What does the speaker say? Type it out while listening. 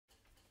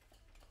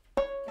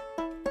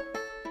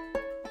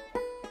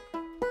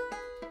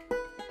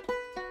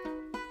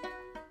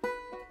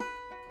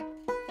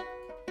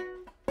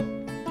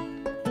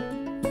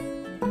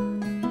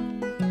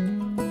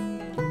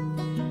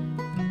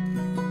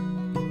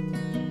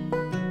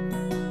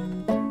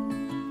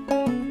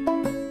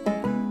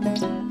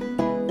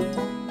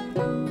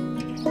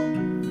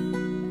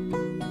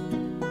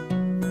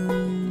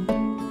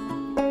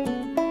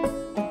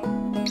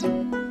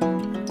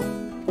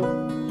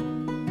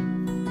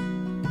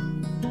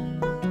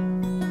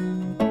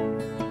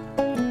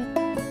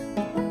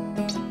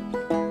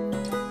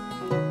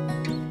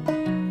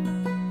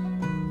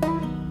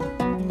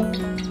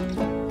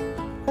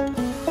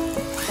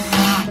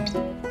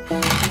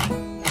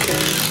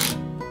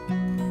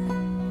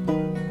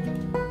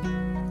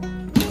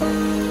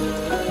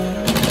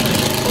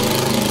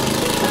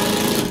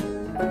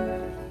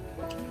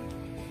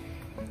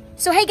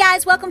So hey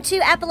guys, welcome to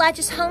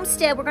Appalachia's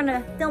Homestead. We're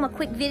gonna film a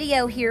quick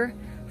video here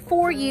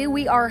for you.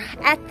 We are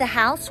at the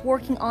house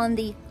working on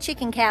the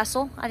chicken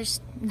castle. I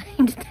just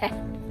named it that.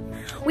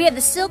 We have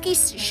the silky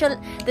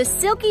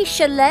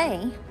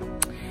chalet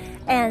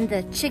and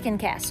the chicken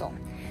castle.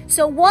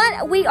 So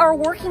what we are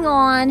working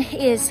on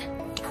is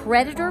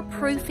predator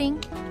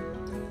proofing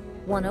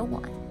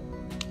 101.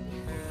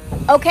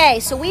 Okay,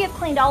 so we have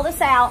cleaned all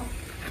this out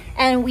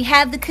and we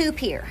have the coop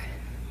here.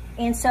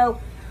 And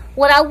so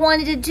what I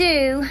wanted to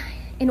do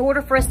in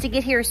order for us to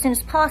get here as soon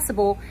as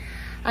possible,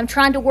 I'm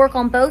trying to work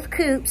on both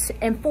coops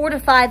and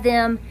fortify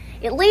them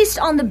at least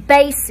on the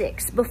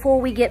basics before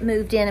we get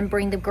moved in and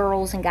bring the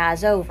girls and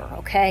guys over,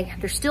 okay?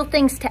 There's still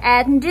things to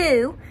add and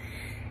do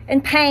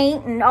and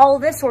paint and all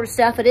this sort of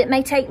stuff, but it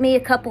may take me a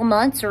couple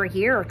months or a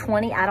year or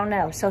 20, I don't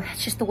know. So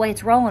that's just the way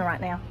it's rolling right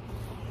now.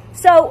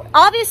 So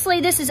obviously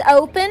this is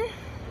open.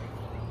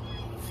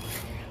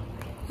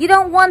 You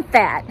don't want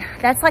that.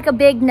 That's like a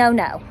big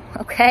no-no,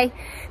 okay?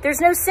 There's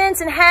no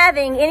sense in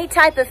having any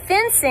type of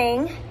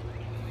fencing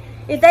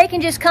if they can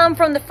just come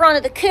from the front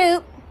of the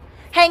coop,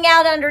 hang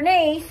out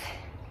underneath,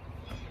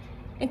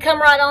 and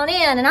come right on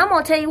in. And I'm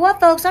gonna tell you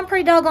what, folks, I'm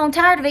pretty doggone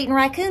tired of eating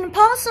raccoon and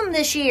possum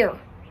this year.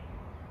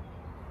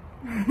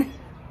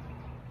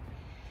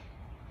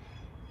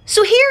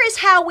 So here is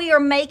how we are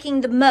making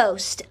the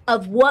most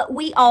of what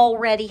we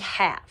already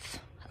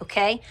have,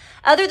 okay?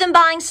 Other than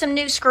buying some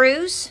new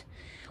screws,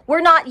 we're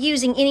not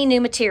using any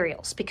new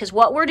materials because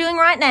what we're doing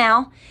right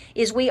now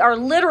is we are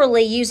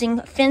literally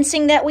using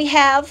fencing that we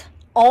have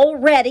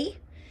already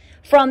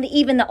from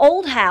even the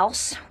old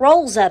house,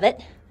 rolls of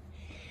it,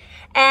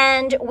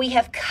 and we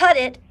have cut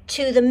it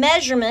to the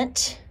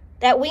measurement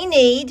that we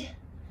need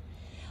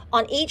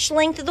on each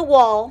length of the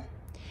wall,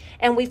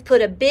 and we've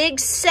put a big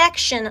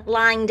section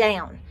lying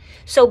down.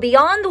 So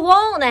beyond the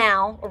wall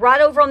now, right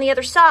over on the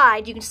other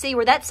side, you can see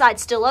where that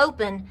side's still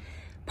open.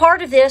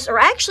 Part of this, or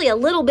actually a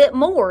little bit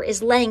more,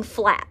 is laying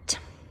flat,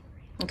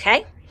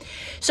 okay?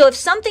 So if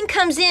something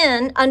comes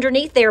in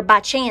underneath there by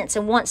chance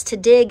and wants to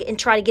dig and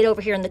try to get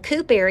over here in the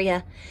coop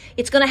area,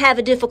 it's gonna have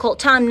a difficult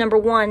time, number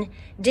one,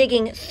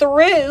 digging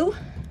through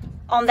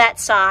on that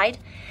side.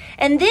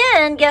 And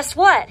then, guess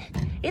what?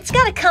 It's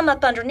gotta come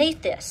up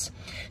underneath this.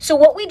 So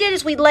what we did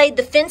is we laid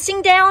the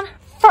fencing down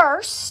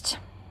first,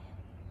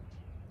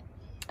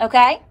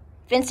 okay?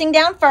 Fencing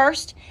down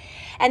first,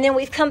 and then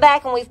we've come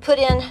back and we've put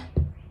in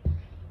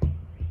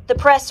the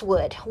press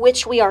wood,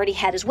 which we already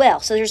had as well.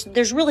 So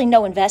there's really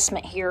no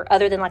investment here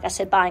other than, like I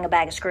said, buying a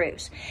bag of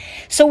screws.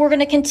 So we're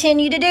going to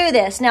continue to do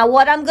this. Now,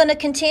 what I'm going to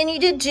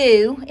continue to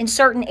do in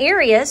certain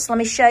areas, let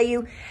me show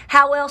you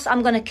how else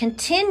I'm going to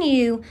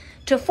continue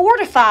to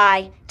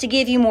fortify to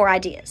give you more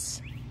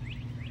ideas.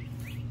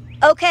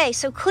 Okay,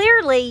 so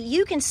clearly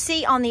you can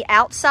see on the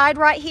outside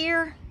right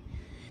here,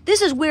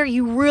 this is where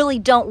you really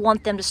don't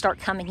want them to start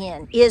coming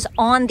in, is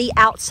on the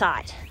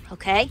outside,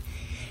 okay?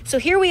 So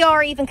here we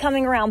are even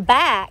coming around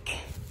back.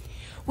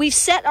 We've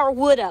set our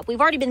wood up. We've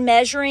already been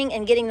measuring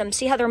and getting them,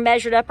 see how they're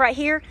measured up right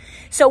here?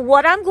 So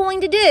what I'm going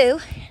to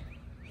do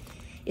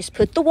is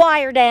put the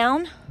wire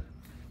down,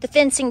 the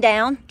fencing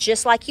down,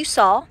 just like you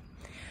saw.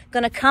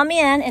 Gonna come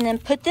in and then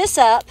put this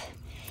up.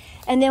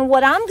 And then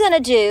what I'm gonna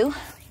do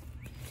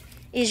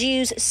is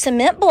use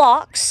cement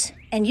blocks,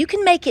 and you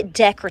can make it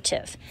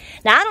decorative.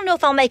 Now, I don't know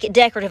if I'll make it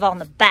decorative on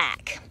the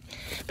back,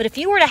 but if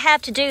you were to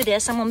have to do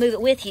this, I'm gonna move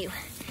it with you.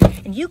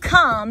 And you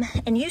come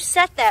and you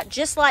set that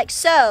just like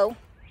so,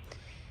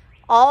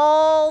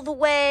 all the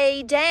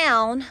way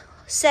down,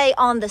 say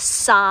on the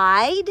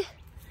side.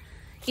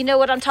 You know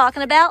what I'm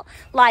talking about?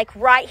 Like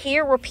right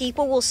here where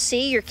people will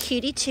see your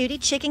cutie tootie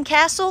chicken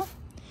castle.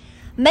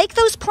 Make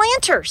those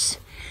planters.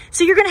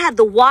 So you're gonna have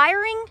the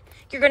wiring,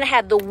 you're gonna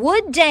have the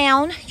wood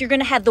down, you're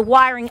gonna have the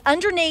wiring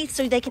underneath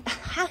so they can,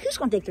 who's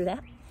gonna dig through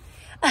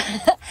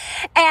that?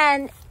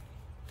 And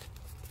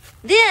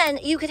then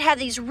you could have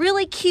these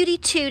really cutie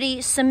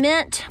tootie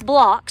cement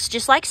blocks,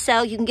 just like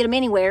so. You can get them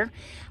anywhere,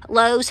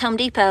 Lowe's, Home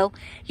Depot.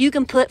 You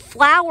can put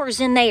flowers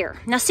in there.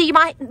 Now see,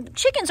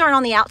 chickens aren't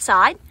on the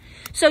outside.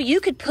 So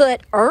you could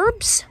put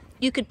herbs,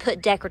 you could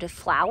put decorative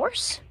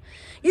flowers,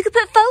 you could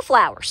put faux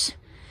flowers.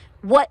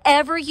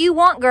 Whatever you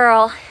want,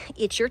 girl,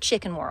 it's your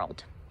chicken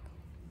world.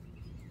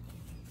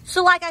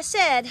 So like I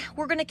said,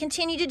 we're gonna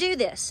continue to do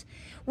this.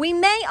 We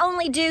may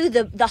only do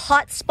the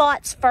hot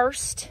spots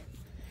first,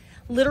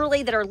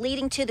 literally that are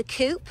leading to the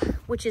coop,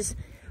 which is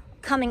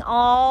coming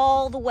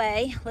all the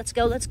way. Let's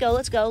go, let's go,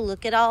 let's go.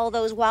 Look at all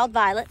those wild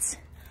violets.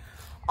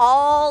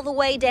 All the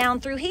way down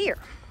through here,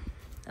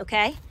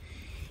 okay?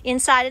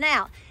 Inside and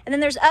out. And then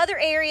there's other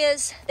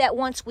areas that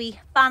once we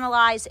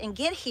finalize and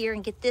get here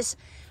and get this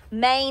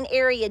main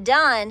area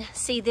done,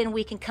 see, then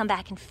we can come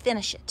back and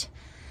finish it.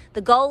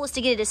 The goal is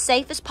to get it as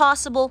safe as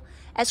possible,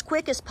 as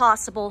quick as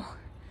possible,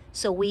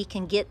 so we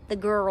can get the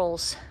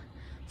girls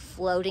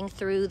floating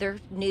through their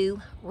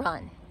new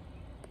run.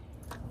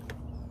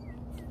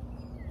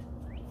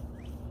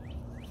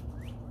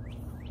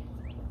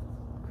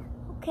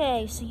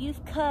 Okay, so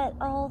you've cut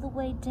all the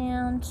way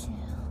down to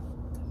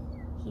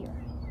here.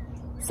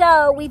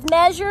 So we've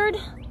measured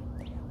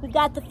We've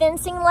got the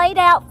fencing laid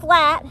out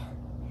flat,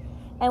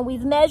 and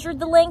we've measured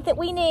the length that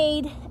we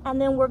need,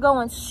 and then we're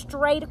going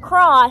straight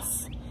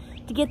across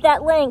to get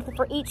that length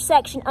for each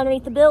section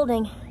underneath the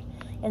building.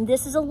 And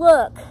this is a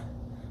look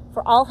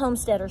for all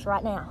homesteaders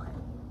right now.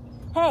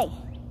 Hey,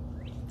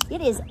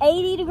 it is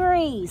 80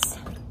 degrees.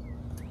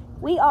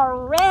 We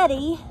are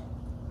ready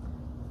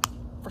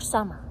for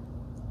summer.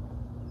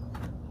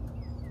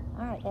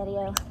 All right,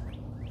 Eddie-O.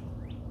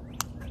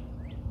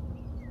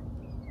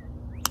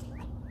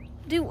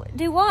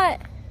 Do what?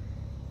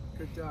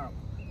 Good job.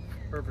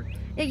 Perfect.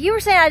 You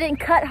were saying I didn't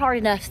cut hard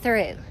enough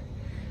through.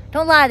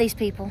 Don't lie to these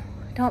people.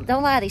 Don't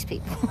lie to these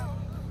people.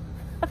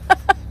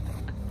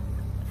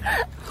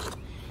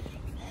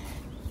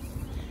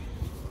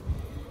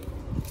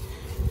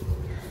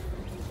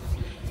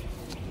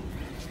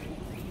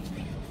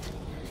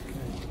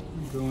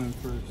 Go in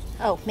first.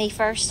 Oh, me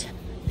first?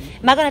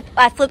 Am I gonna,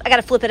 I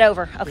gotta flip it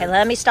over. Okay,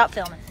 let me stop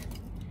filming.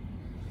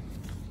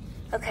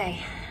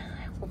 Okay,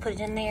 we'll put it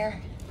in there.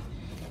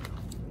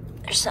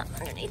 There's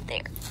something underneath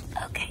there.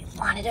 Okay,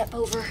 line it up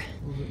over.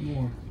 A little bit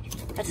more.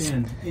 That's,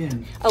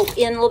 in. Oh,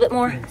 in a little bit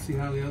more? Yeah, see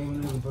how the other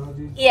one is above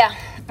you? Yeah,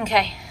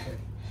 okay.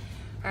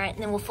 All right,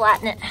 and then we'll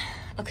flatten it.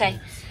 Okay,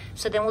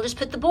 so then we'll just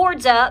put the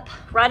boards up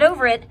right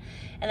over it.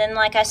 And then,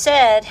 like I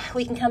said,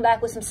 we can come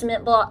back with some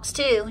cement blocks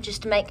too,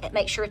 just to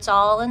make sure it's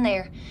all in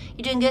there.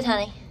 You're doing good,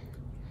 honey.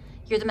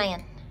 You're the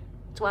man.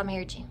 That's why I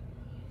married you.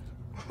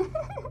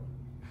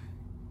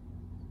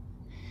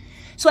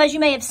 So as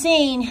you may have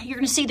seen, you're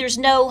gonna see there's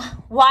no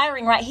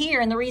wiring right here,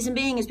 and the reason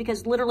being is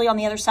because literally on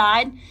the other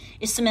side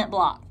is cement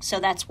block. So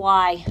that's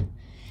why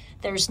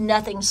there's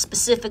nothing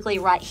specifically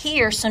right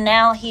here. So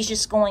now he's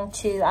just going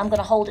to, I'm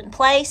gonna hold it in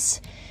place.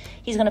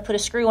 He's gonna put a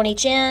screw on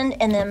each end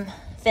and then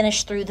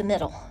finish through the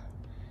middle.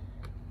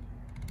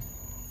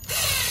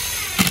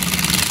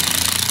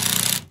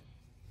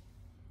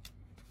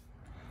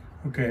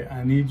 Okay,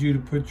 I need you to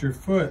put your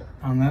foot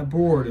on that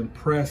board and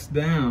press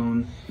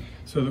down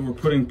so that we're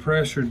putting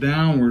pressure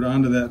downward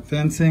onto that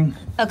fencing.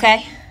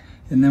 Okay.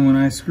 And then when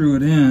I screw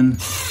it in,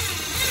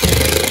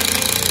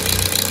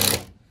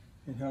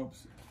 it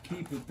helps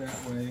keep it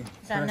that way.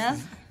 Is that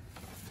enough?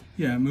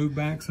 Yeah, move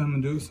back some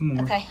and do it some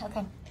more. Okay,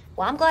 okay.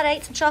 Well, I'm glad I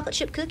ate some chocolate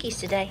chip cookies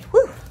today.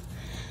 Whew.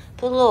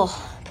 Put a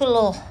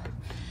little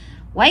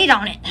weight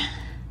on it.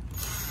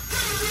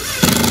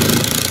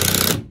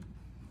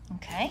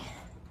 Okay.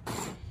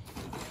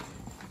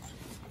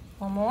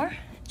 One more?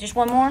 Just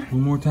one more?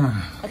 One more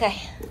time.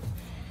 Okay.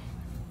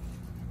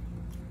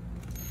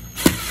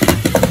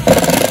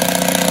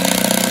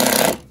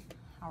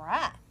 All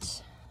right.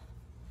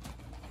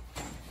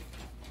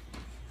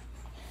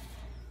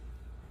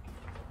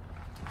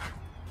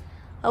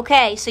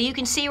 Okay, so you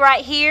can see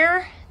right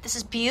here, this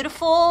is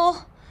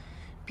beautiful,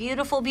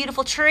 beautiful,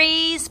 beautiful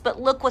trees,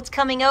 but look what's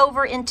coming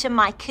over into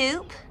my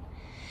coop.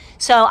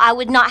 So I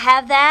would not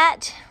have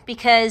that,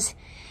 because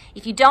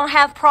if you don't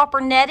have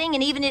proper netting,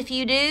 and even if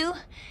you do,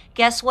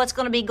 guess what's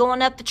going to be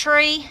going up the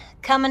tree,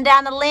 coming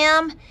down the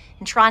limb,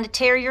 and trying to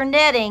tear your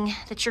netting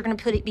that you're going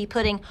to be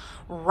putting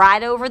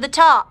right over the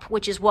top,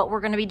 which is what we're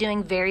going to be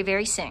doing very,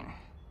 very soon.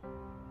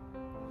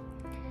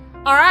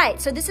 All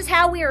right, so this is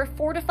how we are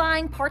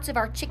fortifying parts of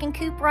our chicken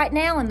coop right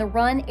now in the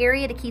run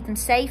area to keep them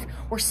safe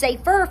or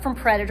safer from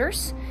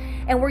predators.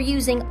 And we're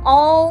using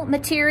all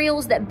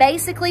materials that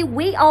basically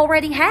we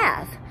already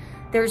have.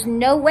 There's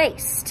no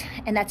waste,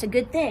 and that's a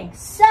good thing.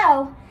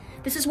 So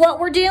this is what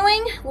we're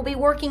doing. We'll be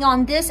working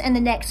on this and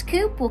the next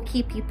coop. We'll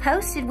keep you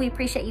posted. We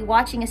appreciate you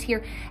watching us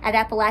here at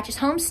Appalachia's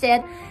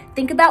Homestead.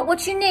 Think about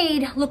what you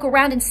need. Look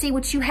around and see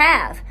what you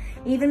have.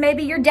 Even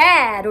maybe your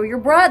dad or your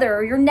brother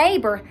or your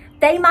neighbor,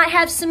 they might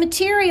have some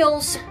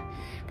materials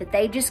that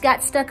they just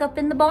got stuck up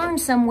in the barn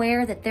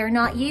somewhere that they're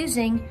not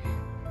using.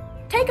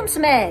 Take them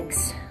some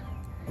eggs.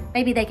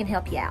 Maybe they can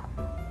help you out.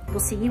 We'll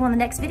see you on the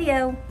next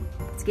video.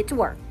 Let's get to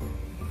work.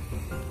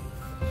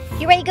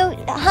 You ready to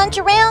go hunt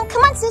around?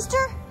 Come on, sister.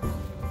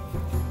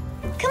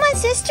 Come on,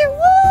 sister.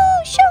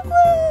 Woo! Show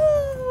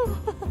woo!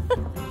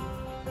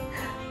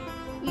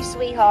 You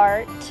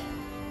sweetheart.